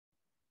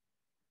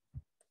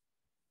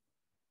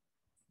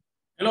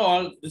Hello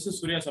all, this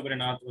is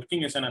Sabarinath,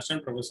 working as an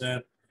assistant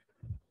professor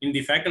in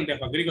the Faculty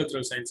of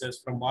Agricultural Sciences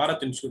from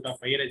Bharat Institute of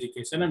Higher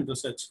Education and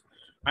Research.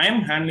 I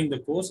am handling the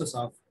courses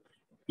of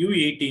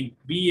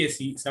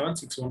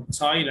U18Bac761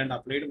 Soil and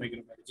Applied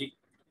Microbiology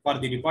for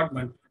the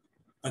Department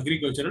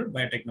Agricultural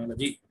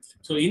Biotechnology.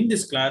 So in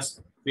this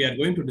class, we are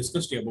going to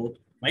discuss about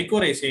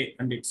mycorrhizae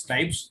and its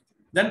types,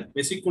 then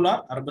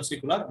vesicular,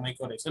 herbicicular,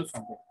 mycorrhizal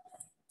fungi.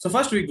 So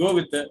first we go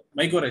with the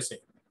mycorrhizae.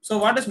 So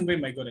what is meant by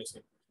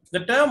mycorrhizae?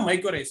 The term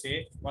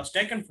mycorrhizae was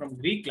taken from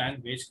Greek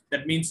language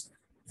that means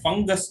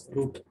fungus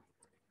root.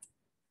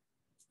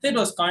 It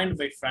was coined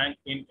by Frank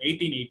in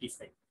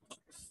 1885.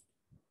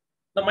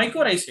 The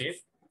mycorrhizae,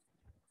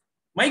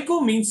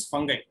 myco means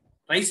fungi,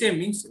 rhizae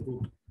means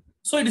root.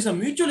 So it is a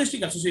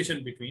mutualistic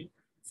association between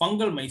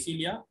fungal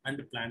mycelia and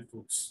plant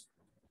roots.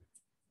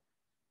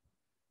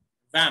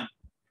 VAM.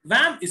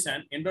 VAM is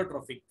an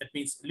endotrophic, that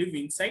means live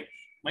inside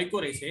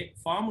mycorrhizae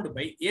formed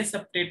by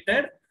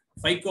aseptated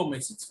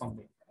phycomycetes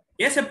fungi.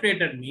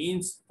 Aseptated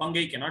means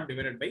fungi cannot be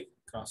divided by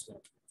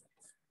crosswalk.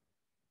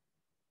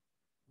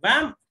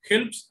 VAM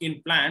helps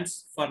in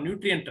plants for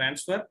nutrient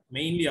transfer,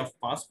 mainly of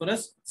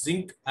phosphorus,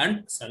 zinc,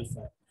 and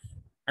sulfur.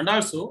 And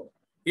also,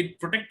 it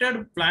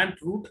protected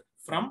plant root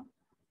from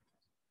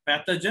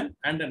pathogen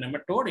and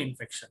nematode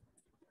infection.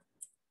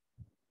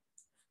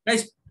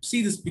 Guys,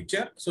 see this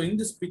picture. So in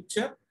this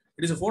picture,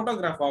 it is a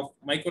photograph of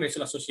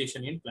mycorrhizal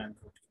association in plant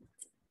root.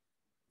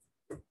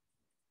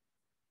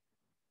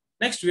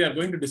 Next, we are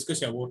going to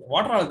discuss about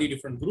what are the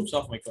different groups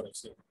of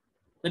mycorrhizae.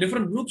 The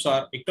different groups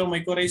are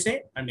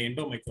ectomycorrhizae and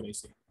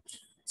endomycorrhizae.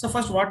 So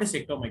first, what is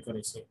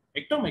ectomycorrhizae?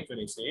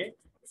 Ectomycorrhizae,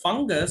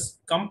 fungus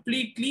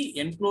completely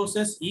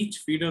encloses each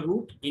feeder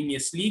root in a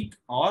sleek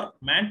or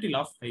mantle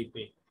of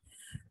hyphae.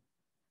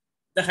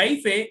 The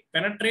hyphae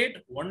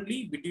penetrate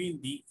only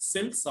between the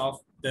cells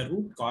of the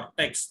root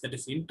cortex, that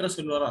is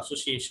intracellular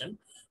association,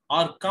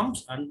 or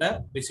comes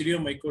under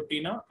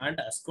Basidiomycotina and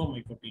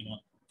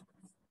Ascomycotina.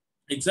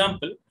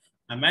 Example,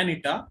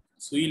 Amanita,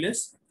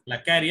 Suillus,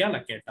 Laccaria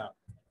laccata.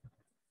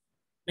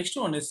 Next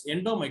one is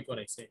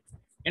endomycorrhizae.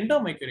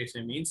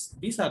 Endomycorrhizae means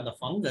these are the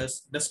fungus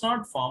does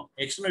not form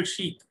external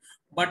sheath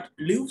but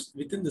lives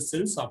within the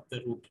cells of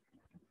the root.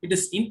 It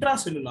is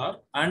intracellular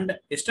and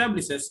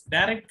establishes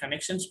direct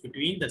connections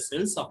between the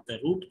cells of the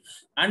root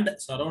and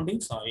surrounding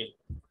soil.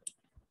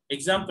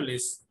 Example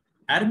is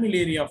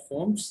Armillaria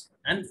forms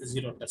and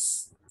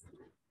Xerotus.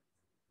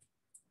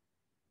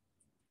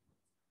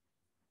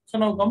 So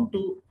now come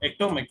to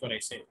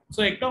ectomycorrhizae.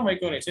 So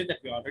ectomycorrhizae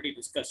that we already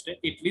discussed,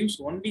 it lives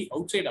only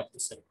outside of the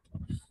cell.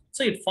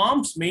 So it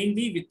forms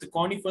mainly with the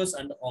conifers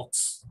and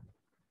oaks.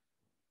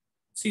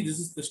 See, this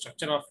is the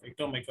structure of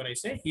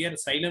ectomycorrhizae. Here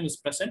xylem is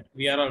present.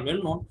 We are all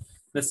well known.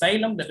 The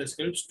xylem that is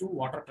helps to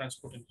water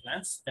transport in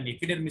plants, then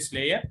epidermis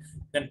layer,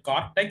 then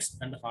cortex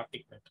and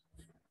harticnet,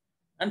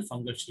 and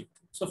fungal sheath.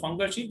 So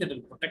fungal sheath that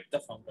will protect the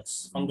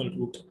fungus, fungal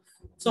root.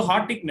 So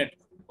harticnet,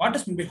 what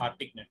is meant by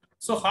harticnet?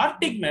 So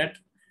harticnet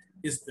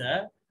is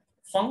the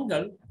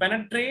fungal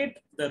penetrate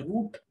the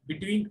root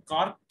between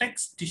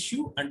cortex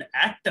tissue and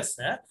act as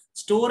a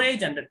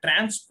storage and a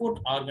transport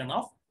organ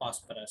of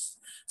phosphorus.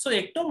 So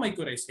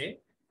ectomycorrhizae,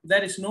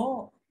 there is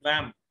no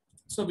VAM.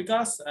 So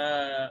because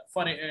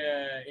for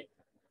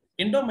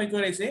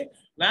endomycorrhizae,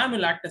 VAM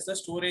will act as a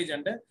storage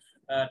and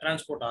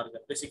transport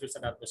organ, vesicles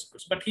and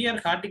vesicles. But here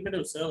harticnet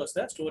will serve as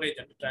the storage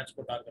and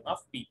transport organ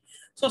of P.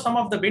 So some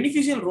of the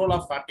beneficial role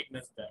of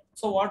harticnet is there.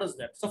 So what is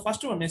that? So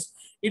first one is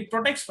it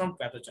protects from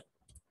pathogen.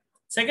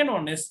 Second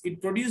one is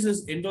it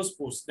produces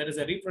endospores, that is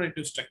a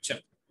reproductive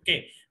structure.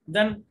 Okay,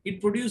 then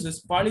it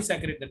produces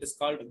polysaccharide that is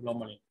called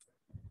glomalin.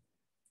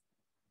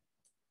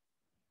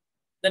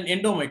 Then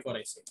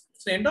endomycorrhizae.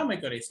 So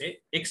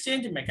endomycorrhizae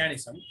exchange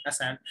mechanism as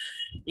an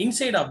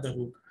inside of the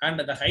root and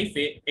the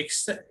hyphae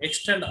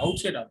extend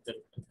outside of the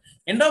root.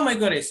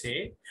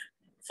 Endomycorrhizae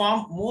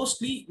form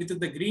mostly with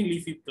the green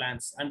leafy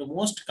plants and the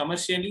most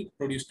commercially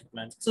produced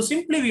plants. So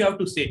simply we have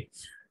to say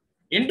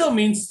endo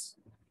means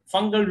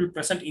fungal will be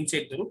present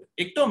inside the root.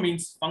 Ecto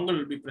means fungal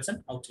will be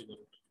present outside the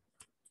root.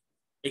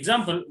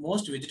 Example,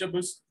 most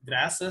vegetables,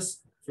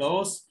 grasses,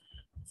 flowers,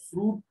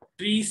 fruit,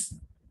 trees,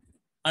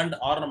 and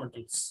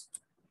ornamentals.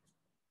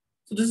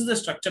 So this is the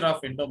structure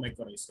of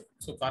endomycorrhizae.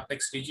 So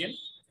cortex region,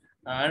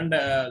 and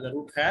the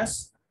root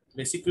has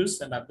vesicles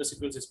and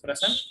abvesicles is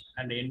present,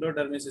 and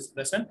endodermis is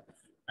present,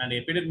 and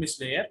epidermis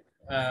layer,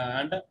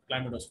 and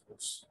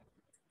chlamydospores.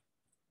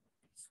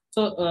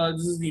 So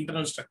this is the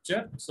internal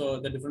structure. So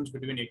the difference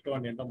between ecto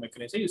and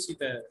endomycorrhizae, you see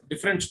the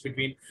difference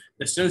between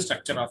the cell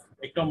structure of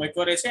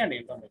ectomycorrhizae and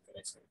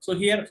endomycorrhizae. So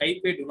here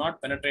hyphae do not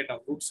penetrate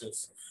of root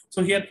cells.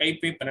 So here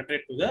hyphae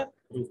penetrate to the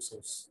root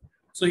cells.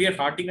 So here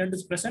harticnet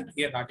is present,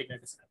 here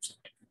harticnet is absent.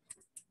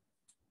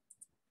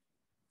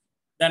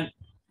 Then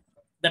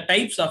the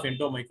types of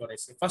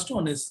endomycorrhizae. First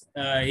one is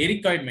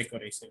ericoid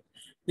mycorrhizae.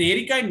 The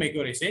ericoid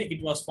mycorrhizae,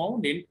 it was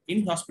found in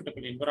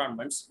inhospitable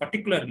environments,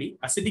 particularly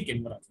acidic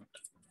environment.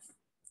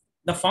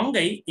 The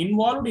fungi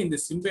involved in the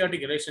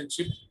symbiotic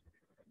relationship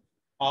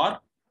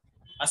are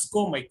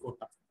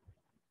Ascomycota.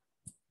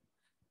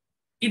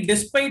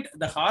 Despite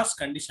the harsh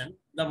condition,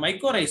 the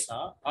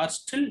mycorrhiza are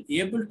still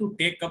able to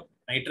take up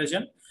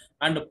nitrogen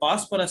and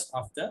phosphorus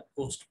of the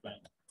host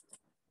plant.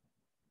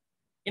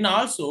 It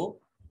also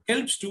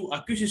helps to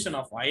acquisition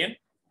of iron,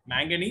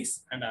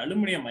 manganese, and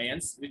aluminum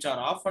ions, which are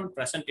often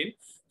present in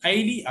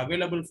highly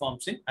available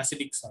forms in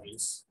acidic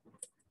soils.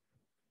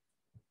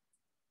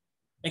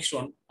 Next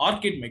one,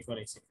 orchid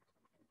mycorrhizae.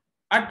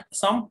 At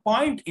some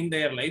point in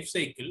their life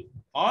cycle,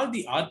 all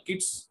the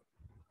orchids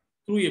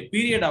through a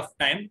period of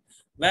time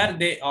where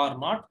they are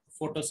not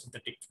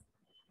photosynthetic.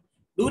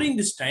 During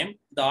this time,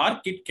 the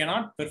orchid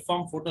cannot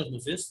perform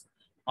photosynthesis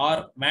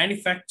or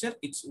manufacture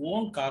its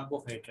own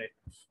carbohydrate.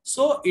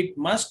 So it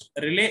must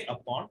rely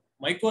upon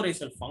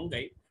mycorrhizal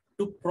fungi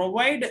to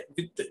provide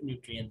with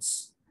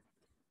nutrients.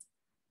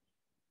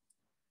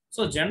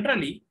 So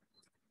generally,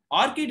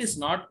 orchid is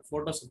not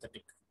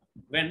photosynthetic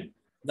when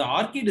the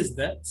orchid is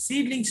the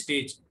seedling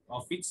stage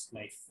of its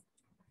life.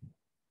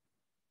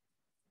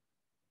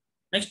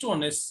 Next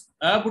one is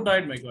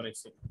arbutoid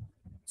mycorrhizae.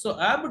 So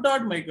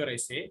arbutoid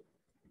mycorrhizae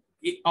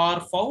are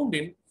found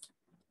in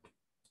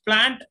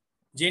plant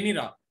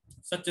genera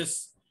such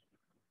as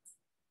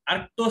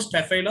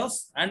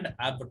Arctostaphylos and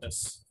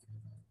Arbutus.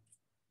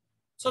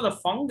 So the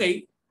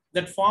fungi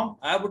that form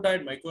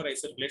arbutoid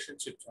mycorrhizal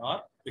relationships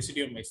are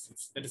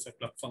residiomycetes, that is a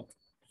club fungi.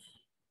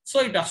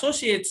 So it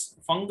associates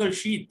fungal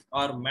sheath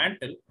or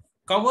mantle,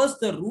 covers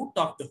the root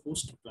of the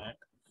host plant,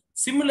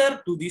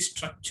 similar to the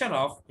structure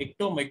of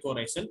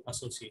ectomycorrhizal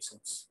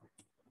associations.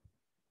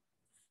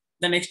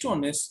 The next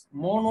one is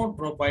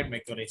monotropide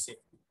mycorrhizae.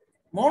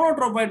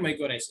 Monotropide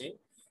mycorrhizae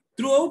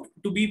throughout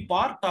to be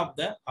part of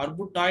the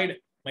arbutoid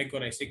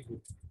mycorrhizae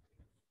group.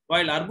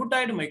 While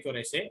arbutoid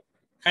mycorrhizae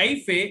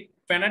hyphae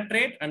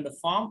penetrate and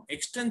form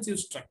extensive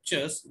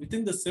structures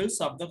within the cells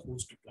of the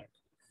host plant.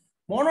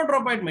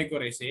 Monotropide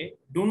mycorrhizae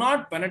do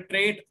not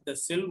penetrate the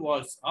cell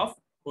walls of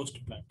host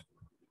plant.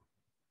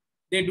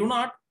 They do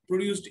not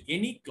produce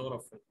any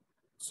chlorophyll.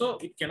 So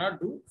it cannot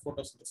do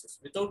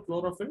photosynthesis. Without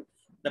chlorophyll,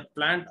 the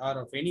plant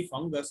or of any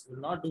fungus will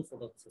not do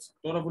photosynthesis.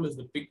 Chlorophyll is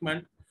the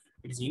pigment.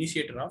 It is the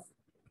initiator of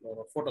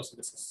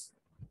photosynthesis.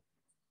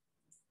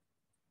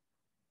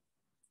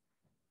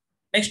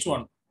 Next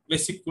one,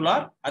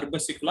 vesicular,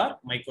 herbicicular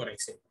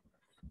mycorrhizae.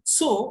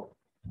 So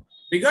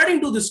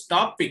regarding to this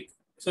topic,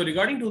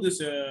 regarding to this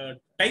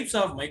types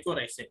of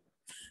mycorrhizae,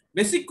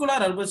 vesicular,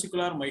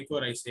 herbicicular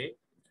mycorrhizae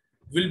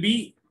will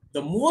be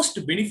the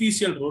most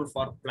beneficial role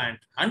for plant,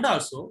 and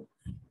also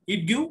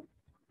it give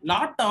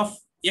lot of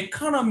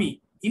economy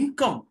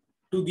income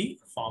to the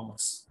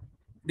farmers.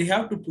 They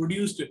have to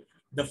produce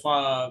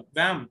the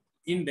VAM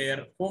in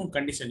their home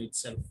condition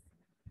itself.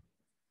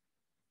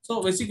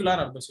 So vesicular,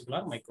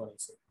 herbicicular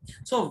mycorrhizae.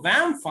 So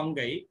VAM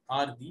fungi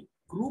are the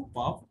group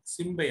of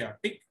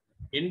symbiotic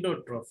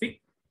endotrophic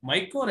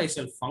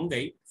mycorrhizal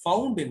fungi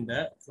found in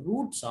the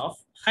roots of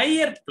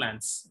higher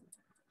plants.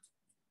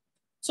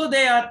 So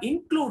they are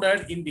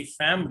included in the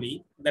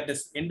family that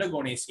is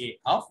Endogonaceae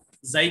of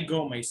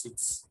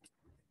zygomycetes.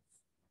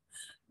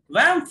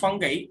 VAM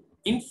fungi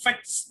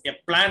infects a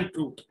plant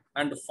root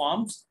and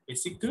forms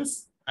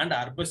vesicles and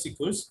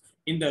herbicles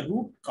in the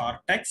root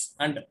cortex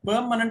and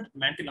permanent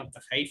mantle of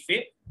the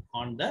hyphae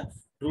on the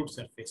root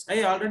surface.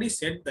 I already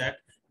said that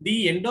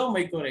the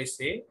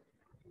endomycorrhizae,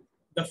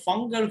 the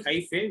fungal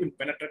hyphae will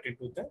penetrate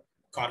into the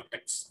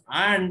cortex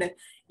and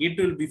it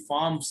will be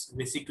forms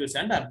vesicles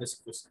and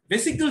herbicles.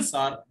 Vesicles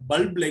are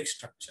bulb-like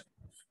structure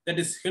that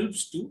is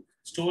helps to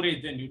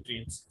storage the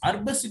nutrients.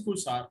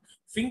 Herbicles are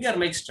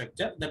finger-like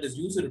structure that is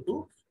used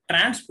to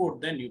transport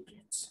the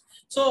nutrients.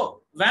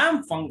 So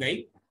VAM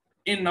fungi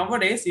in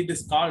nowadays it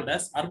is called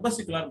as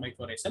herbicicular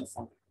mycorrhizal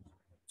fungi.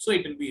 So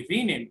it will be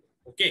renamed.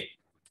 Okay.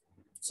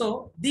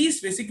 So these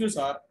vesicles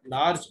are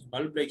large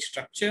bulb-like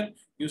structure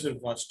used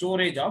for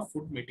storage of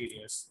food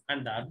materials,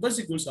 and the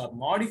herbicles are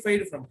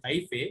modified from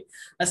hyphae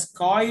as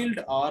coiled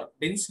or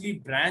densely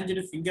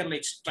branched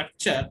finger-like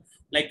structure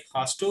like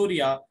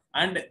Hastoria,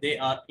 and they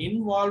are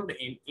involved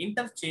in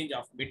interchange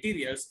of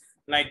materials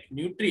like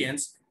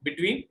nutrients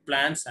between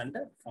plants and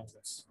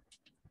fungus.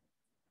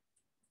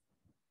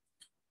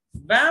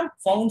 VAM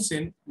found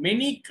in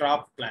many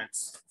crop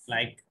plants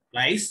like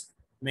rice,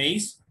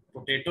 maize,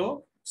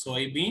 potato,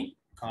 soybean,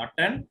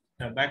 cotton,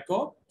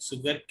 tobacco,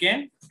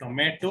 sugarcane,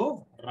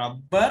 tomato,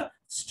 rubber,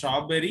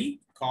 strawberry,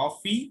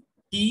 coffee,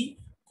 tea,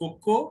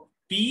 cocoa,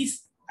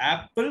 peas,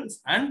 apples,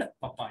 and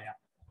papaya.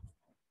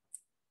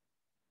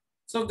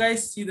 So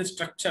guys, see the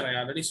structure I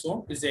already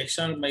shown is the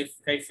external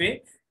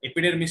hyphae,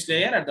 epidermis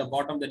layer at the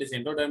bottom, that is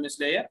endodermis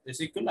layer,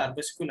 vesicle,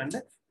 herbicule, and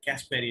the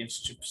Casparian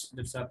strips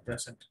that are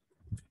present.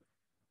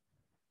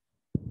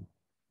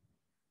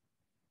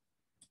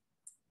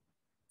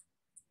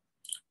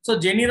 So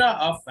genera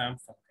of VAM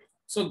fungi.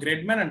 So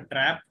Gredman and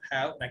Trapp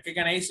have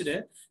recognized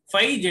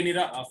 5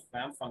 genera of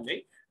VAM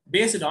fungi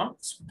based on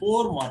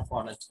spore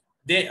morphology.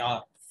 They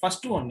are,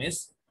 first one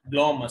is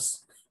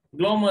Glomus.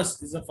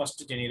 Glomus is the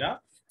first genera.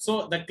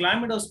 So the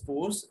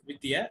chlamydospores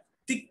with a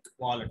thick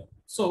walled.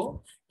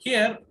 So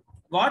here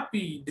what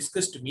we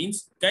discussed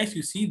means, guys,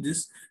 you see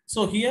this.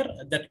 So here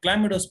that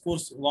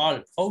chlamydospores wall,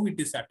 how it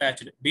is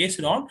attached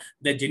based on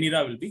the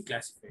genera will be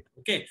classified.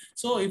 Okay,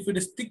 so if it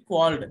is thick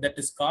walled, that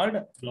is called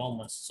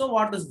glomus. So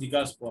what is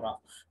gigaspora?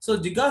 So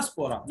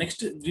gigaspora,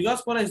 next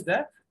gigaspora is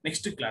the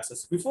next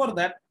classes. Before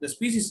that, the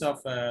species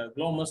of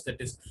glomus, that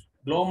is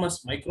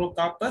glomus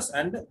microcarpus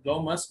and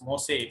glomus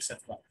mosaic,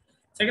 etc.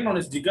 Second one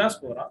is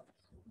gigaspora,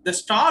 the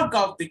stalk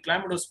of the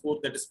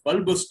chlamydospore, that is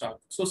bulbous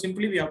stalk. So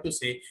simply we have to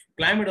say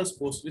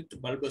chlamydospores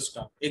with bulbous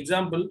stalk.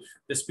 Example,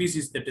 the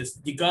species that is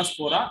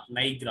Gigaspora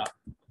nigra.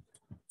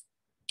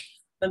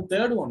 Then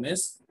third one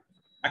is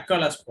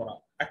Acalaspora.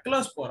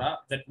 Acalaspora,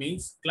 that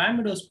means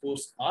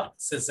chlamydospores are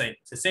sessile.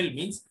 Sessile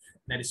means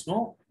there is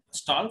no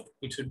stalk,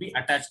 it should be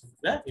attached to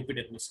the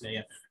epidermis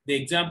layer. The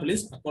example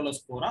is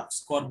Acalaspora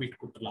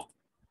scorbicutula.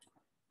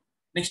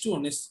 Next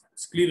one is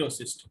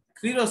sclerocyst.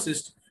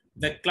 Sclerocyst,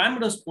 the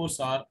chlamydospores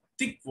are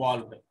thick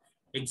walled.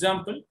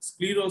 Example,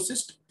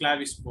 sclerocyst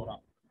clavispora.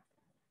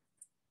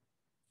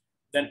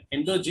 Then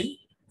endogen,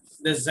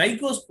 the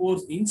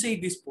zygospores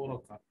inside the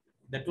sporocarp.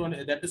 That one,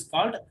 that is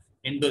called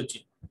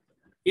endogen.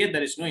 Here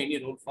there is no any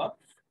role for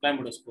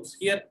chlamydospores.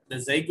 Here the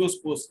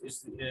zygospores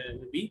is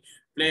will be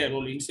play a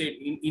role inside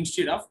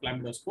instead of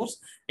chlamydospores.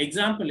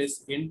 Example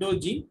is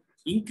endogen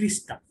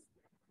incrista.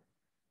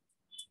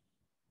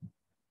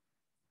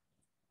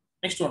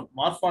 Next one,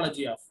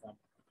 morphology of worm.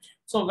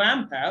 So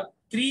worm have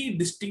three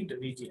distinct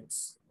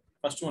regions.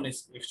 First one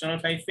is external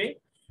hyphae,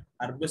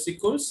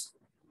 herbicicles,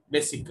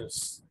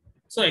 vesicles.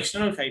 So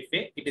external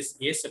hyphae, it is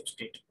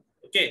asubstrate.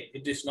 Okay,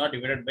 it is not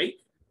divided by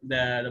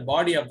the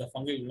body of the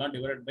fungi will not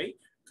divided by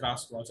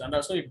cross walls, and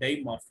also it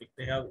dimorphic.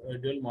 They have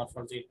dual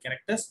morphology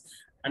characters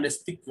and is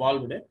thick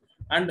walled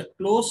and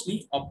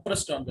closely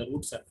oppressed on the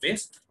root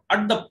surface.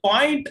 At the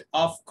point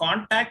of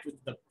contact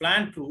with the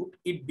plant root,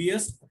 it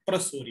bears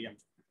oppressorium.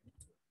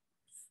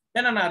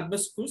 Then an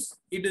arbuscus,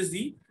 it is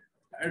the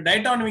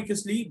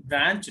diatonomically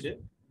branched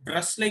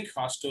brush-like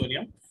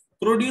haustorium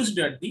produced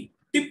at the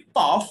tip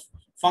of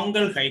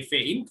fungal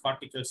hyphae in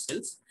cortical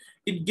cells.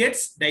 It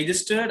gets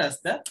digested as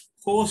the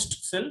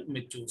host cell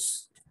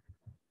matures.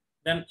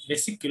 Then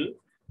vesicle,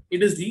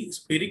 it is the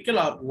spherical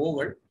or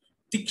oval,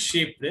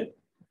 thick-shaped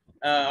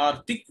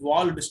or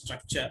thick-walled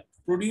structure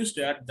produced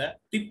at the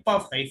tip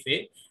of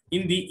hyphae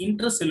in the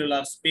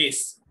intracellular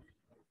space.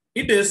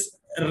 It is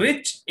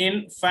rich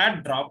in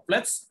fat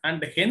droplets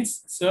and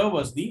hence serve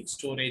as the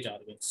storage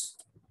organs.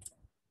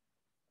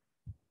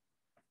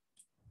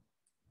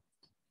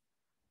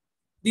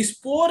 The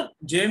spore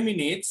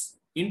germinates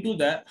into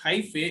the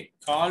hyphae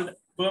called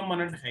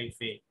permanent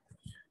hyphae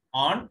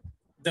on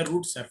the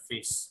root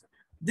surface.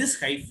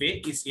 This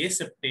hyphae is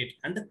aseptate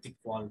and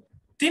thick-walled.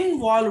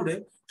 Thin-walled,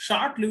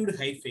 short-lived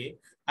hyphae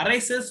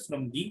arises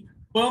from the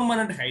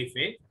permanent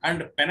hyphae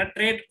and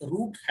penetrate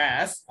root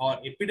hairs or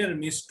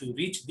epidermis to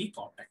reach the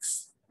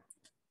cortex.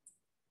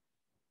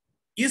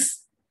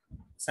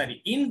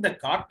 In the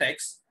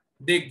cortex,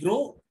 they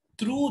grow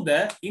through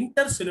the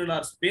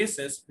intercellular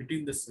spaces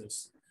between the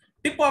cells.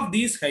 Tip of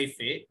these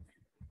hyphae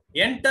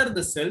enter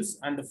the cells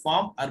and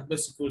form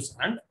arbuscules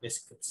and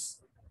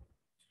vesicles.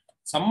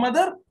 Some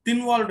other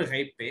thin-walled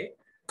hyphae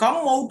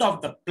come out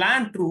of the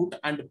plant root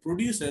and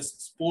produces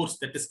spores,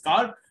 that is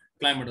called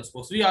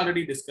chlamydospores. We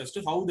already discussed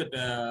how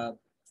that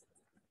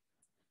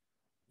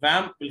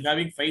worm will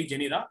having 5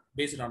 genera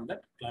based on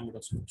that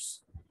chlamydospores.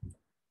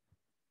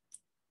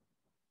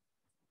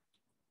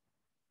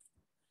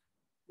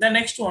 The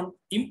next one,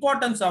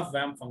 importance of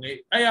worm fungi.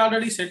 I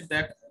already said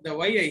that the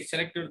why I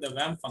selected the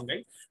worm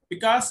fungi,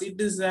 because it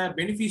is a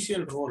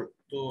beneficial role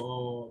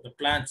to the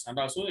plants and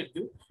also it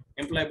gives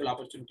employable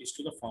opportunities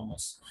to the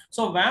farmers.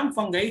 So worm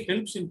fungi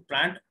helps in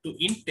plant to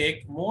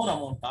intake more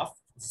amount of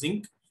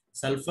zinc,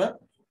 sulfur,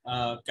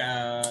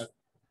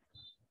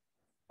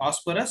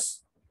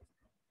 phosphorus,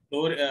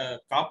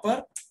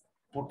 copper,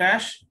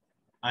 potash,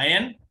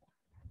 iron,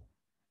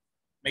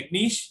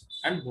 magnesium,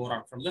 and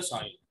boron from the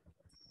soil.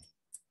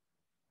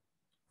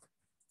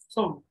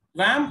 So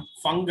worm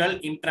fungal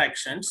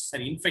infections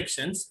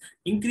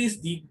increase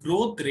the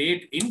growth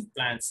rate in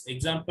plants.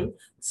 Example,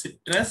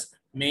 citrus,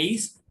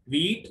 maize,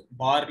 wheat,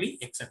 barley,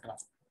 etc.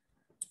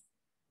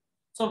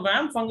 So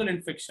worm fungal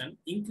infection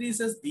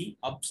increases the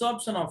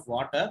absorption of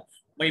water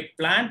by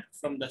plant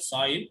from the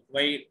soil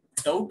while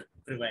drought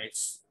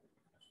prevails.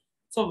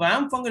 So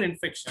worm fungal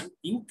infection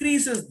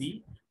increases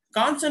the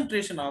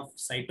concentration of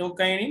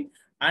cytokinin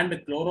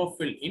and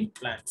chlorophyll in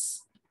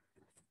plants.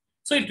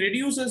 So it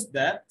reduces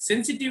the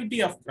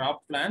sensitivity of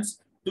crop plants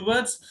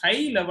towards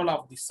high level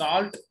of the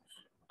salt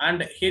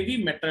and heavy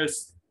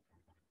metals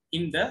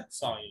in the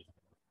soil.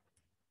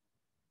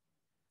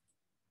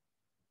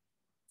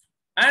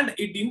 And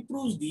it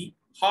improves the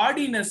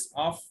hardiness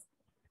of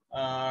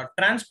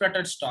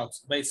transplanted stalks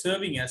by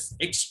serving as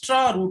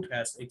extra root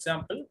hairs.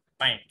 Example,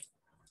 pine.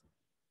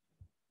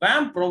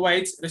 WAM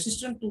provides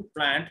resistance to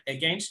plant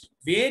against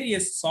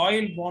various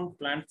soil-borne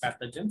plant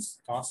pathogens,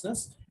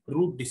 causes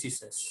root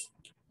diseases.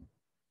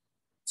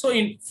 So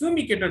in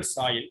fumigated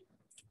soil,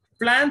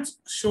 plants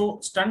show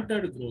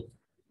stunted growth.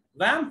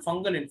 Worm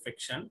fungal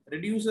infection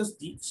reduces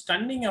the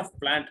stunning of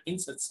plant in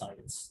such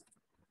soils.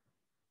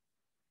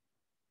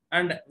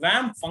 And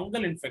worm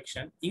fungal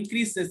infection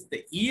increases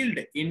the yield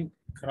in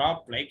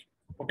crop like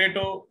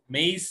potato,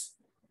 maize,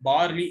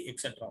 barley,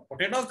 etc.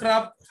 Potato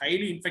crop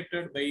highly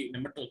infected by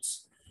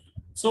nematodes.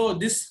 So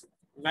this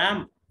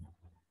worm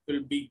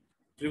will be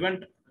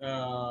prevent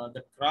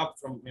the crop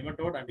from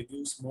nematode and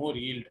gives more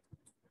yield.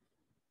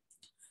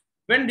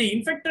 When the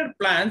infected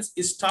plants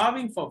is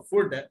starving for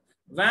food,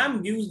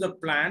 worm gives the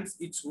plants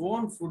its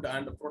own food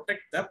and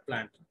protect the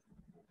plant.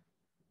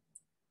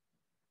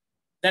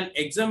 Then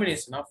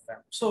examination of worm.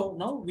 So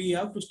now we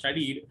have to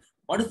study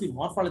what is the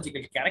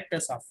morphological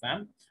characters of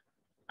worm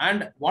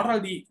and what are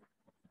the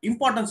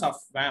importance of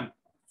worm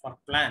for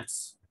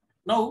plants.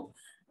 Now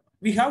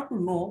we have to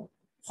know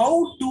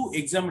how to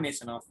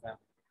examination of worm.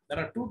 There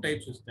are two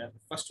types is there.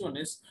 First one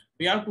is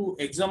we have to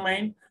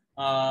examine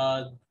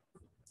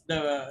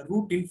the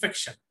root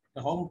infection,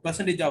 the how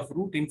percentage of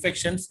root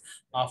infections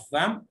of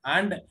worm,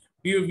 and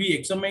we will be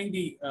examining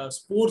the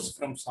spores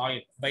from soil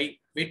by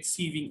wet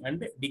sieving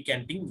and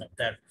decanting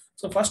method.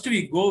 So first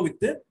we go with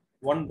the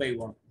one by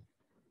one.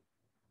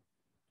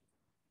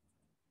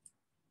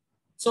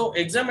 So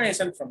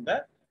examination from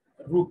the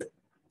root.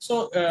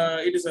 So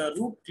it is a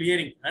root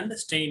clearing and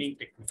staining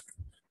technique.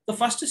 The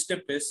first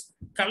step is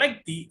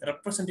collect the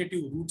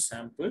representative root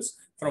samples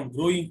from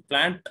growing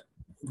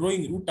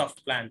root of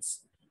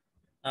plants.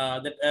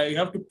 That you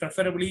have to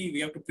preferably,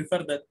 we have to prefer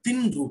the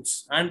thin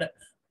roots and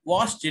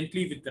wash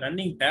gently with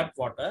running tap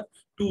water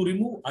to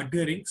remove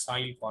adhering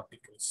soil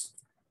particles.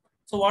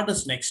 So what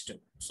is next?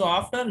 So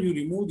after you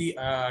remove the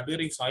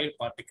adhering soil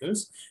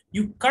particles,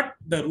 you cut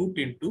the root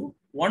into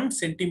 1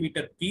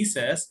 centimeter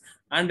pieces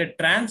and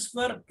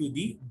transfer to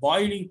the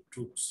boiling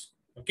troops.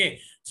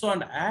 Okay, so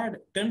and add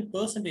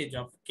 10%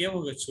 of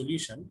KOH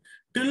solution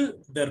till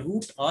the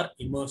root are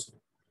immersed.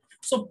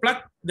 So plug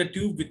the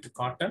tube with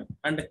cotton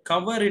and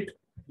cover it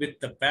with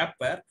the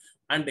paper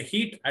and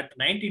heat at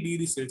 90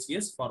 degrees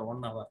Celsius for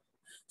 1 hour.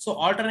 So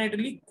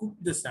alternately cook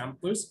the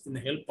samples in the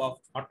help of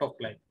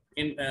autoclave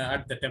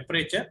at the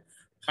temperature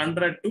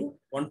 100 to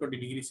 120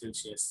 degrees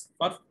Celsius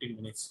for 15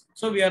 minutes.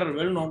 So we are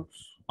well known.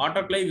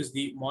 Autoclave is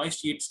the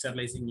moist heat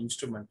sterilizing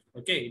instrument.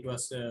 Okay, it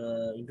was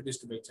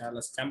introduced by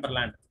Charles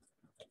Chamberlain.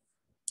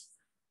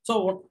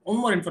 So one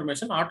more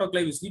information,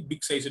 autoclave is the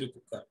big sized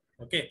cooker.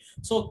 Okay,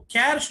 so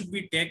care should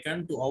be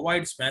taken to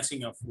avoid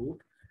smashing of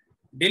root.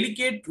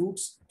 Delicate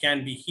roots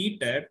can be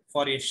heated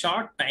for a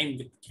short time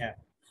with care.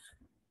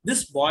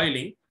 This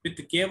boiling with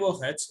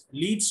KOH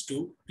leads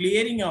to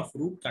clearing of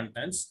root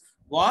contents.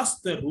 Wash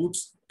the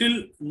roots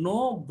till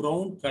no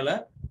brown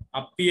color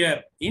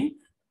appear in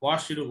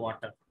washed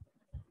water.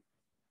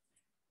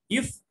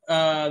 If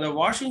the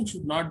washing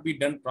should not be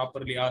done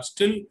properly or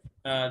still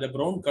the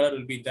brown color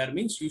will be there,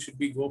 means you should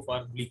be go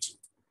for bleaching.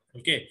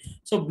 Okay,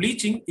 so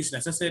bleaching is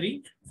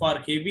necessary for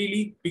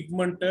heavily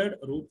pigmented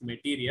root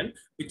material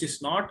which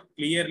is not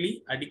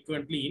clearly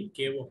adequately in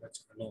KOH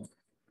alone.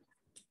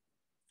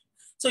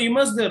 So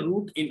immerse the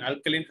root in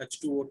alkaline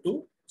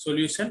H2O2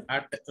 solution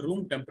at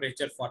room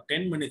temperature for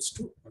 10 minutes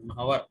to 1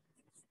 hour.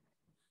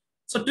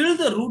 So till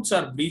the roots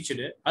are bleached,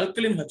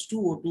 alkaline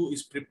H2O2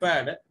 is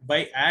prepared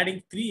by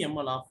adding 3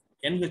 ml of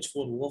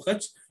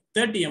NH4OH,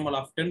 30 ml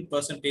of 10%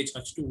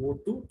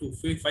 H2O2 to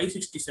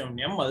 567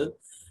 ml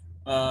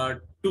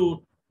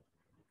to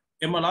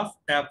ml of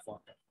tap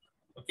water.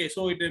 Okay,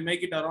 so it will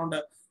make it around,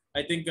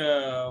 I think,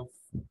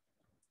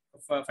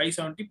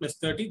 570 plus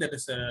 30, that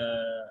is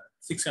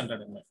 600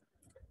 ml.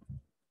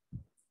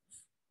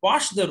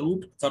 Wash the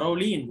root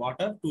thoroughly in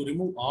water to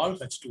remove all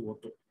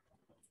H2O2.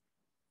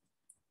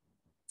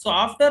 So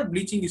after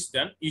bleaching is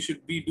done, you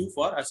should be due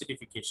for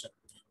acidification.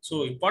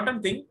 So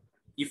important thing,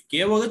 if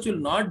KOH will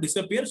not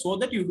disappear, so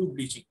that you do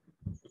bleaching.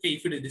 Okay,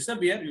 if it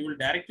disappear, you will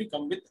directly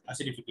come with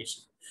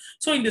acidification.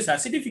 So in this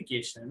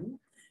acidification,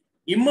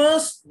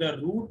 immerse the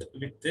root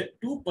with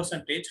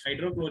 2%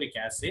 hydrochloric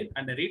acid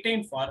and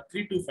retain for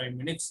 3 to 5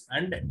 minutes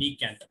and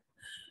decant.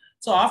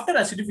 So after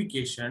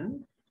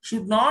acidification,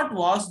 should not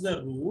wash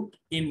the root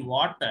in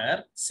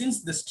water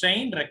since the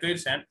strain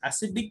requires an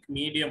acidic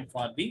medium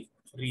for the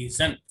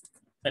reaction.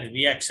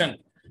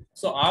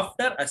 So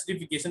after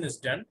acidification is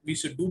done, we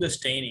should do the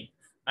staining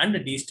and the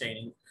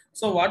destaining.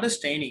 So what is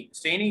staining?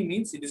 Staining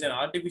means it is an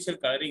artificial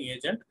coloring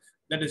agent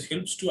that is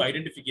helps to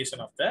identification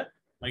of the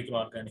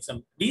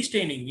microorganism.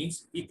 Destaining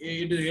means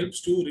it helps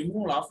to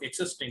remove of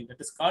excess stain, that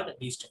is called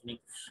destaining.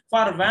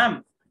 For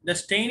worm, the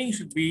staining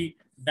should be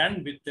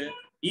done with the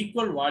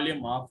equal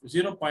volume of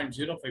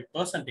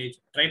 0.05%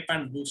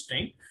 trypan blue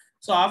stain.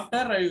 So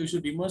after you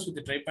should immerse with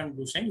the trypan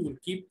blue stain, you will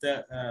keep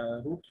the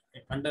root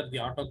under the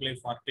autoclave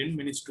for 10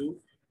 minutes to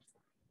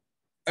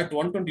at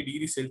 120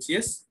 degrees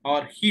Celsius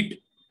or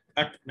heat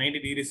at 90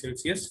 degrees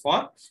Celsius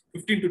for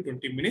 15 to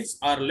 20 minutes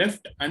or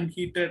left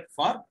unheated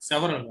for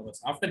several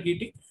hours. After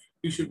heating,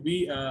 you should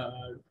be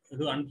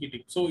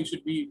unheating. So you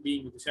should be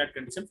being in the shade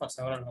condition for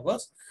several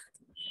hours.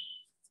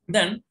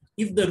 Then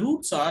if the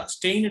roots are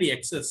stained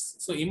excess,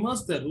 so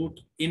immerse the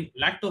root in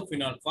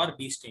lactophenol for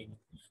destaining.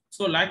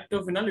 So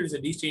lactophenol is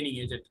a destaining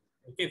agent.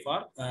 okay,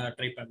 for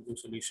tripangu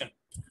solution.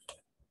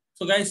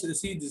 So guys,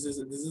 see, this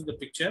is the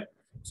picture.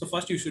 So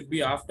first you should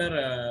be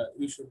after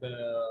you should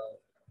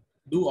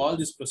do all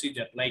this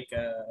procedure like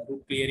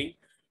root clearing,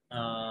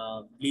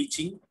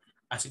 bleaching,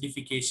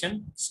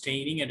 acidification,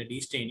 staining, and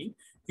destaining.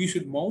 You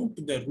should mount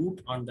the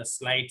root on the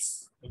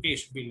slides. Okay, it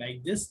should be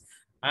like this,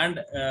 and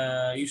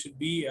you should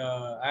be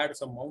add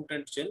some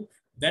mountain shell.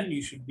 Then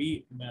you should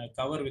be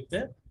cover with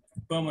the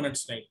permanent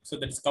slide. So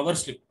that is cover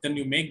slip. Then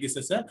you make this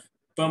as a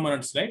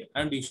permanent slide,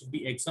 and you should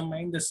be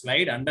examine the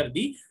slide under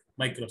the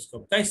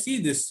microscope. Guys,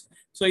 see this.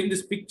 So in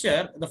this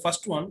picture, the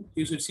first one,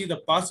 you should see the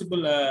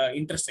possible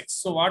intersects.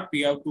 So what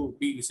we have to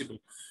be visible.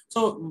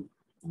 So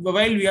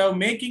while we are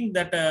making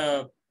that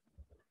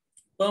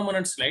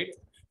permanent slide,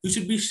 you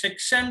should be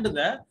sectioned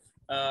the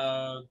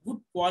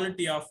good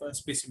quality of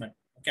specimen.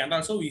 Okay, and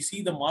also we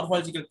see the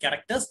morphological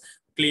characters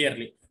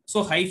clearly.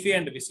 So hyphae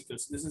and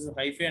vesicles. This is a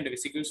hyphae and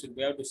vesicles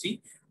we have to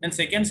see. And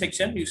second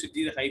section, you should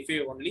see the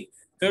hyphae only.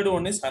 Third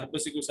one is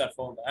herbicicles are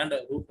found and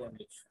root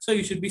only. So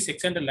you should be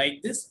sectioned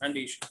like this, and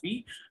you should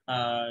be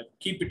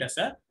keep it as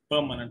a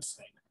permanent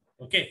slide.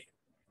 Okay.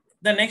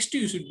 The next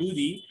you should do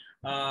the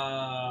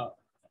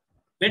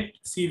wet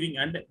sieving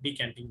and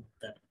decanting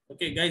method.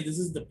 Okay, guys, this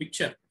is the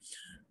picture.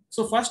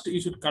 So first you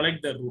should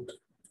collect the root.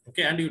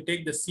 Okay, and you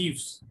take the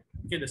sieves.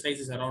 Okay, the size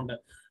is around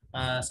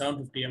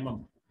 750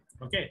 mm.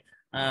 Okay,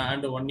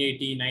 and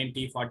 180,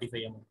 90, 45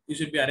 mm. You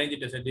should be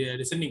arranged it as a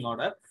descending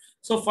order.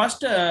 So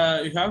first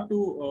you have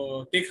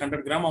to take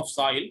 100 gram of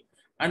soil,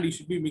 and you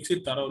should be mix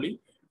it thoroughly.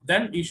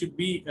 Then you should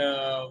be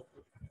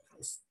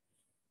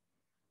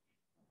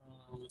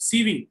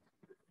sieving.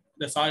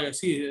 The soil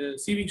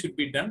sieving should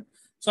be done.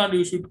 So and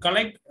you should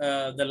collect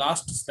the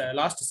last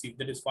sieve,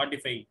 that is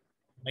 45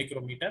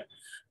 micrometer.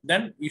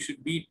 Then you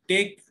should be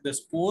take the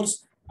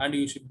spores, and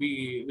you should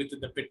be with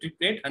the petri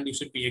plate, and you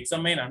should be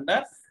examined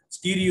under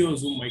stereo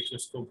zoom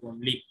microscope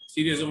only.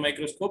 Stereo zoom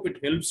microscope,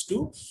 it helps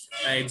to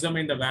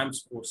examine the worm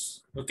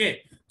spores.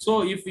 Okay,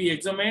 so if we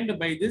examined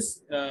by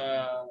this,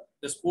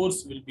 the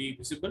spores will be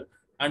visible,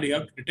 and you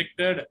have to detect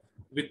it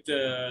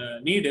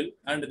with needle,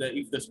 and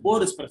if the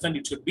spore is present,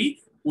 it should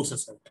be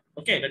oozes out.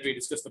 Okay, that we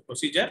discuss the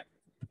procedure.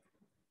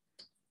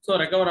 So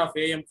recover of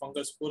AM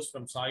fungal spores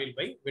from soil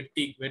by wet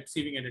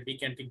sieving and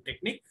decanting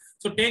technique.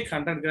 So take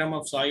 100 gram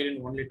of soil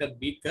in 1 liter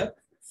beaker.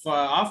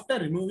 After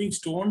removing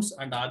stones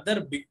and other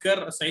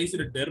bigger sized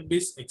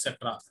debris,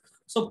 etc.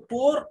 So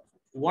pour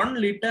 1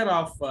 liter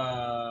of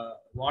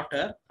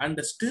water and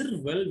stir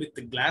well with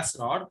the glass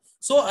rod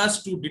so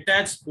as to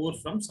detach spores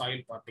from soil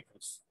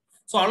particles.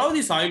 So allow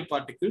the soil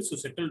particles to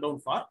settle down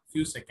for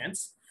few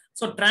seconds.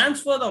 So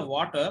transfer the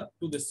water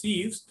to the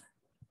sieves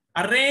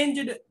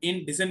arranged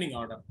in descending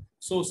order.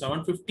 So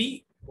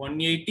 750,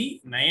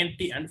 180,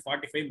 90, and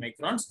 45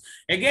 microns.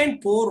 Again,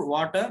 pour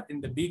water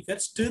in the beaker,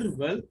 stir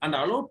well, and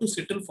allow to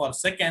settle for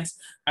seconds,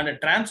 and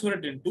transfer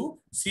it into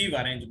sieve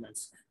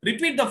arrangements.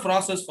 Repeat the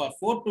process for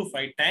 4 to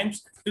 5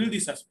 times till the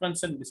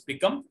suspension is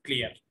become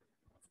clear.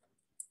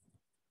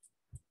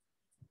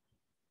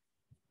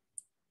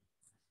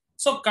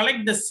 So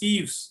collect the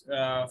sieves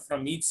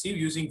from each sieve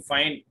using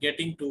fine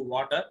getting to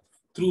water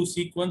through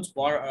sequence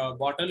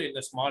bottle in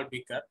the small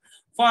beaker.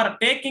 For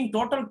taking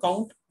total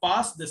count,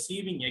 pass the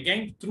sieving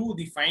again through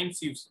the fine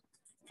sieves,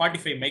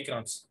 45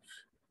 microns.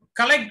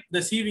 Collect the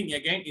sieving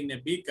again in a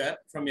beaker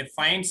from a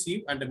fine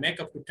sieve and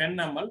make up to 10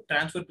 ml,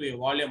 transfer to a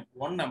volume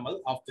 1 ml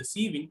of the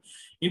sieving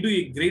into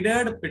a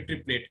gridded petri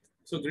plate.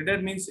 So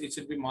gridded means it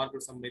should be marked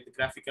some like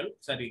graphical,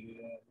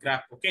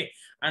 graph, okay,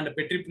 and a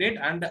petri plate,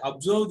 and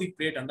observe the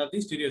plate under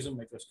the stereo zoom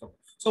microscope.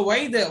 So what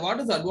is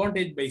the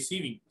advantage by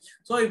sieving?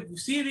 So if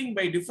sieving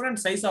by different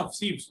size of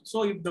sieves,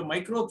 so if the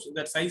microbes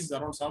that size is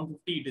around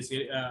 750, it is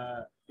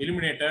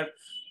eliminated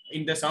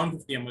in the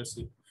 750 ml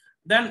sieve.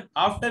 Then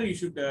after you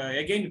should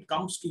again it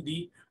comes to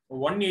the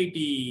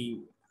 180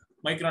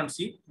 micron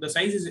sieve. The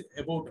size is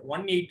about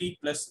 180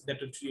 plus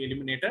that will be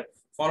eliminated,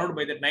 followed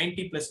by the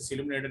 90 plus is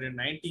eliminated in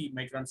 90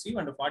 micron sieve,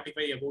 and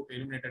 45 about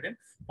eliminated in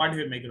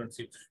 45 micron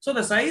sieve. So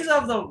the size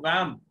of the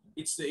worm,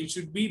 it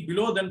should be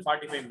below than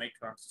 45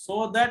 microns,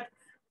 so that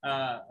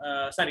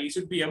it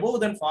should be above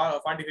than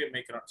 45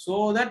 microns,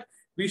 so that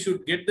we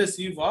should get the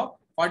sieve of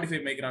 45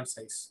 micron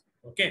size.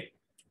 Okay.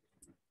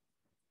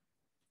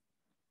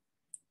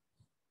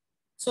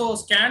 So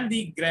scan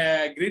the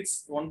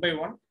grids one by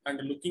one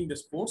and looking the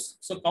spores.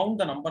 So count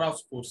the number of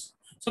spores.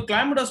 So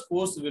chlamydia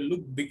spores will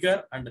look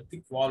bigger and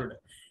thick walled.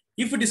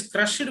 If it is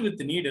crushed with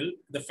the needle,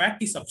 the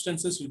fatty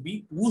substances will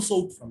be ooze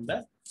out from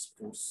the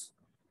spores.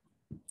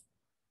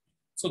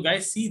 So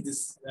guys, see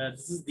this.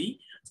 This is the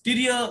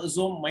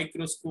stereosome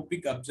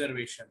microscopic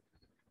observation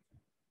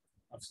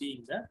of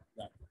seeing that.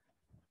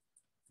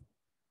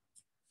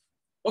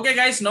 Okay,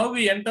 guys. Now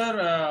we enter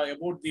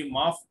about the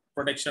morph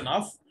protection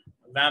of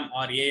WAM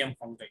or AM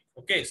fungi.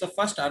 Okay, so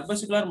first,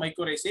 herbicicular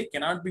mycorrhizae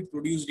cannot be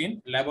produced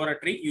in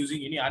laboratory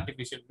using any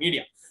artificial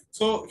media.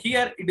 So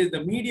here it is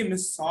the medium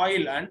is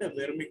soil and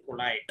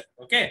vermiculite.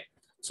 Okay,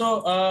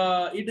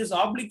 So it is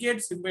obligate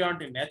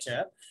symbiont in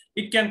nature.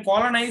 It can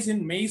colonize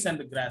in maize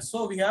and grass.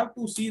 So we have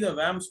to see the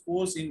worm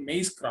spores in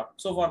maize crop.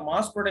 So for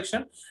mass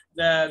production,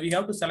 we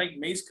have to select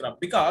maize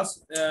crop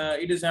because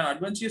it is an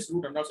advantageous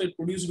route and also it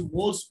produces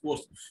more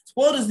spores.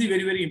 Spore is the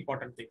very, very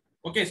important thing.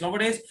 Okay, so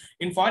nowadays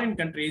in foreign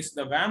countries,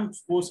 the worm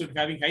spores are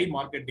having high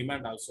market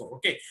demand also.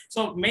 Okay,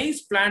 so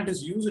maize plant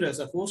is used as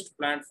a host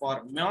plant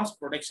for mass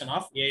production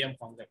of AM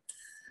fungi.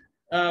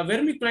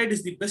 Vermiculite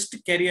is the best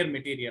carrier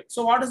material.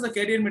 So what is the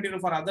carrier material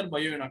for other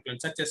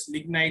bioinoculants such as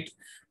lignite,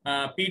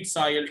 peat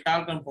soil,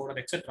 talcum powder,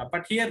 etc.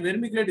 But here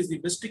vermiculite is the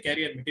best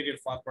carrier material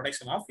for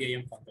production of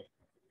AM fungi.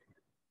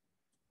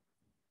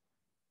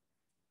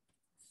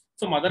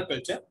 So mother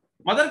culture.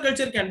 Mother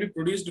culture can be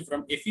produced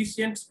from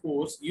efficient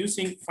spores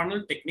using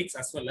funnel techniques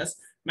as well as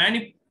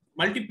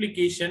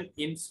multiplication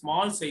in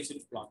small sized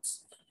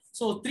plots.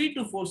 So 3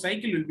 to 4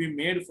 cycle will be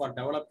made for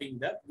developing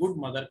the good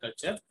mother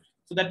culture.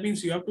 So that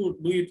means you have to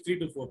do it 3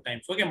 to 4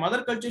 times. Okay,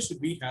 mother culture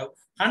should be have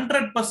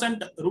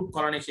 100% root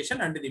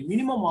colonization and the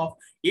minimum of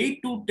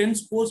 8 to 10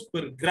 spores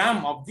per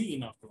gram of the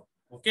inoculum.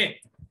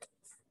 Okay.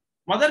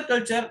 Mother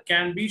culture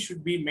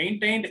should be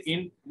maintained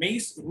in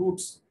maize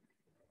roots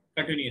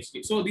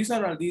continuously. So these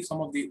are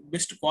some of the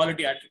best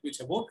quality attributes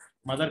about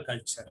mother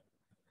culture.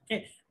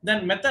 Okay.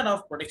 Then method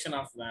of protection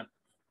of land.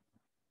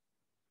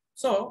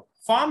 So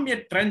form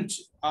a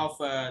trench of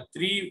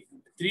 3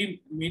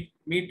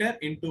 meter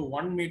into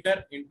 1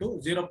 meter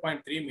into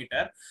 0.3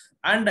 meter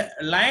and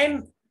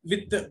line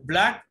with the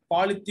black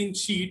polythene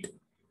sheet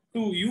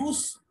to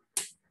use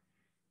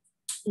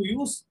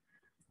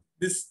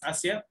this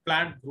as a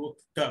plant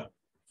growth term.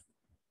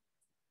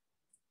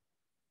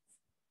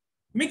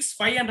 Mix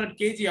 500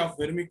 kg of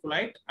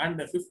vermiculite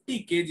and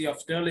 50 kg of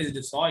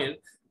sterilized soil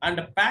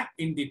and pack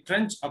in the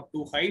trench up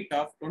to height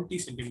of 20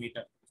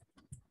 centimeter.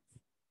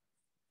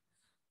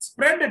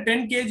 Spread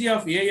 10 kg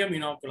of AM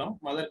inoculum,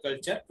 mother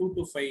culture, 2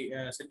 to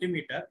 5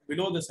 centimeter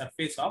below the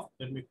surface of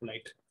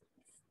vermiculite.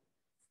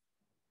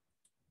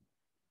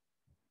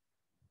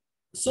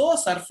 Sow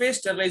surface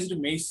sterilized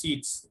maize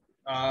seeds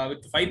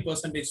with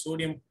 5%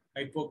 sodium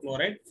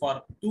hypochlorite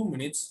for 2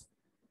 minutes.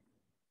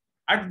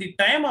 At the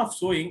time of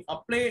sowing,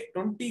 apply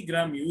 20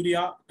 gram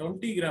urea,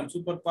 20 gram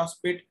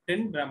superphosphate,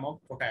 10 gram of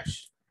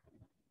potash.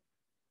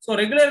 So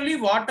regularly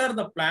water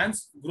the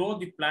plants, grow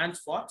the plants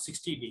for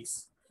 60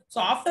 days. So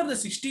after the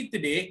 60th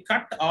day,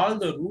 cut all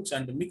the roots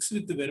and mix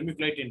with the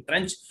vermiculite in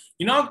trench.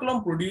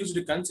 Inoculum produced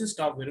consists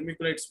of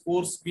vermiculite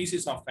spores,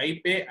 species of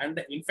hypae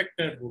and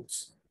infected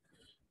roots.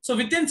 So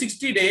within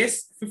 60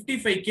 days,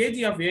 55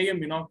 kg of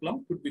AM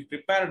inoculum could be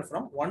prepared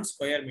from 1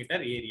 square meter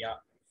area.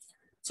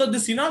 So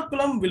this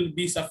inoculum will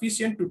be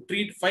sufficient to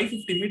treat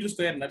 550 meter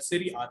square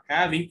nursery or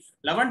having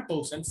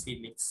 11,000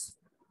 seedlings.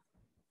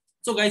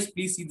 So guys,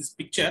 please see this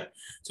picture.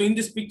 So in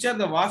this picture,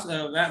 the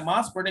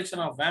mass production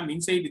of VAM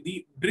inside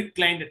the brick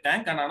lined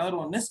tank and another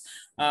one is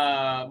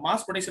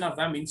mass production of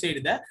VAM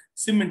inside the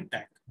cement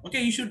tank.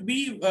 Okay, you should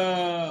be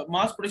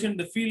mass production at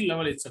the field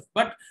level itself,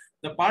 but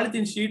the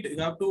polythene sheet you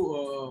have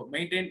to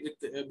maintain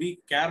with be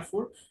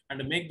careful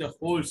and make the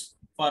holes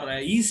for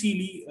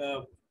easily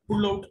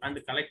pull out and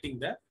collecting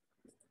the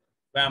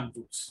VAM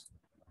roots.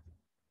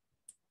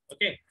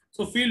 Okay,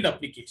 so field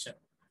application.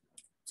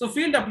 So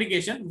field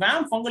application,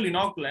 VAM fungal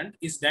inoculant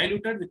is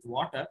diluted with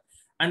water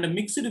and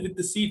mixed with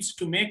the seeds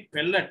to make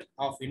pellet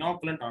of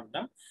inoculant on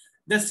them.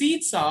 The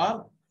seeds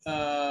are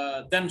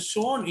then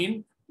sown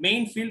in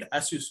main field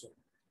as usual.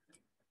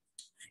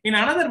 In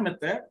another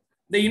method,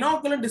 the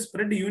inoculant is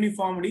spread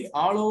uniformly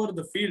all over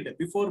the field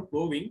before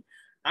plowing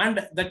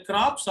and the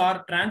crops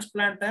are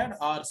transplanted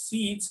or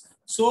seeds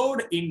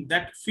sowed in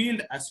that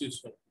field as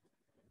usual.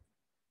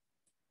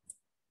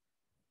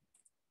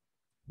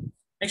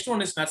 Next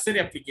one is nursery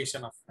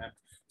application of VAM.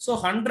 So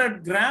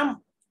 100 gram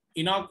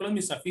inoculum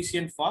is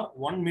sufficient for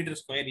 1 meter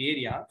square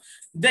area.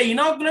 The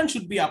inoculant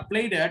should be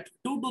applied at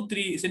 2 to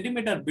 3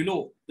 centimeter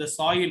below the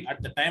soil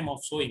at the time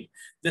of sowing.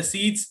 The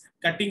seeds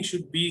cutting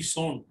should be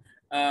sown,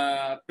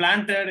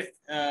 planted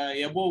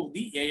above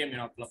the AM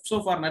inoculum.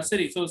 So for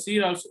nursery, so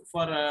seed also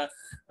for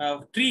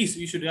trees,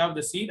 we should have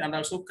the seed and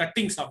also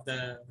cuttings of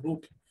the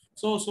root.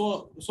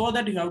 So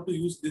that you have to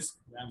use this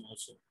VAM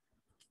also.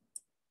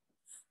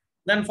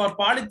 Then for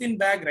polythene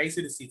bag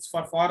raised seeds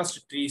for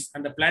forest trees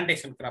and the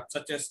plantation crops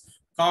such as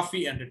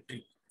coffee and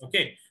tree.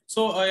 Okay,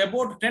 so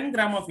about 10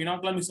 gram of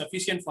inoculum is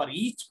sufficient for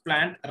each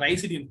plant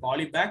raised in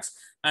polybags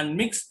and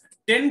mix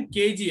 10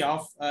 kg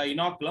of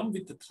inoculum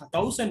with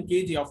 1000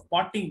 kg of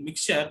potting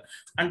mixture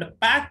and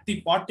pack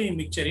the potting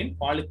mixture in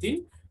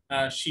polythene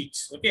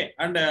sheets. Okay,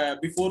 and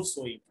before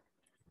sowing.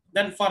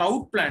 Then for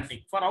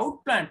outplanting,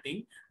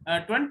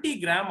 20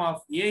 gram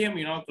of AM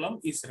inoculum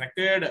is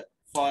required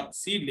for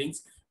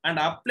seedlings and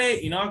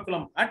apply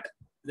inoculum at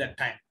that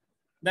time.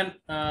 Then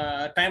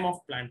time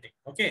of planting.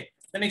 Okay.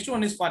 The next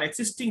one is for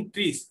existing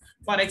trees.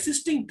 For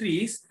existing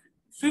trees,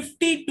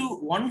 50 to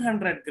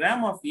 100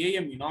 gram of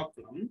AM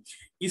inoculum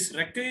is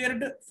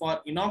required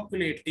for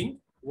inoculating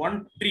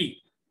one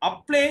tree.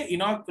 Apply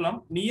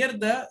inoculum near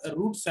the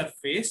root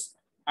surface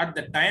at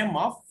the time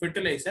of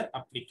fertilizer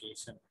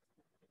application.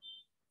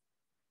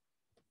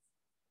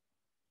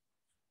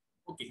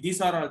 Okay,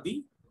 these are all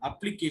the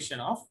application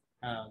of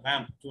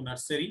VAM to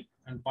nursery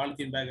and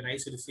polythene bag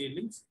raised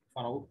seedlings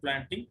for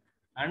outplanting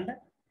and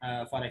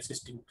for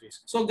existing trees.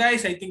 So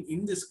guys, I think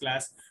in this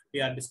class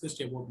we are discussed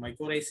about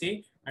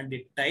mycorrhizae and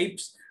the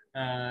types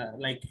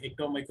like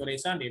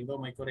ectomycorrhiza and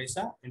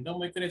endomycorrhiza.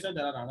 Endomycorrhiza,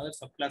 there are another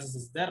subclasses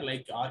is there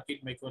like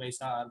archid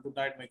mycorrhiza,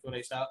 arbutoid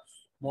mycorrhiza,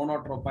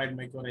 monotropide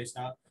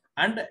mycorrhiza,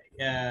 and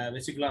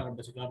vesicular and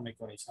vesicular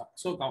mycorrhiza.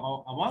 So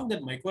among the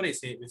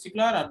mycorrhizae,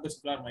 vesicular or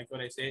vesicular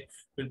mycorrhizae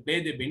will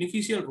play the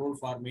beneficial role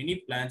for many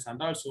plants,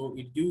 and also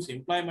it gives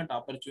employment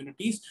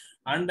opportunities,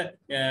 and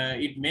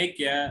it make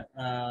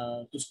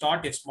to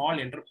start a small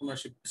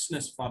entrepreneurship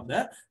business for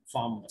the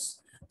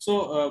farmers.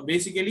 So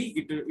basically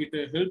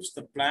it helps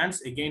the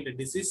plants against the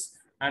disease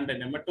and the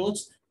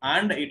nematodes,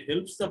 and it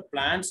helps the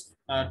plants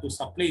to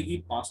supply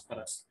the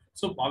phosphorus.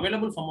 So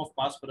available form of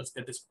phosphorus,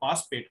 that is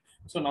phosphate.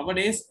 So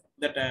nowadays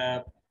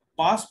that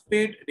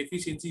phosphate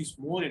deficiency is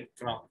more in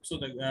crop, so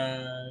the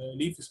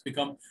leaf is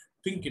become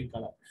pink in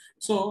color.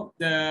 So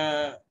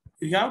the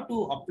you have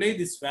to apply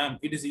this VAM.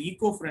 It is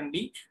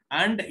eco-friendly,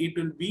 and it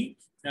will be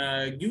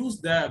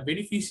gives the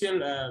beneficial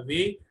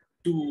way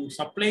to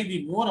supply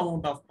the more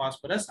amount of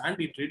phosphorus, and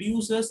it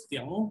reduces the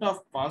amount of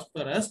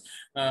phosphorus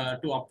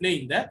to apply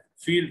in the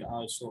field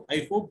also.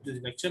 I hope this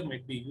lecture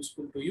might be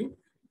useful to you.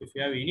 If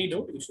you have any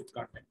doubt, you should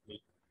contact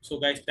me. So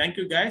guys, thank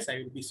you guys. I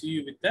will be see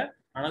you with the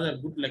another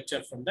good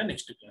lecture from the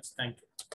next class. Thank you.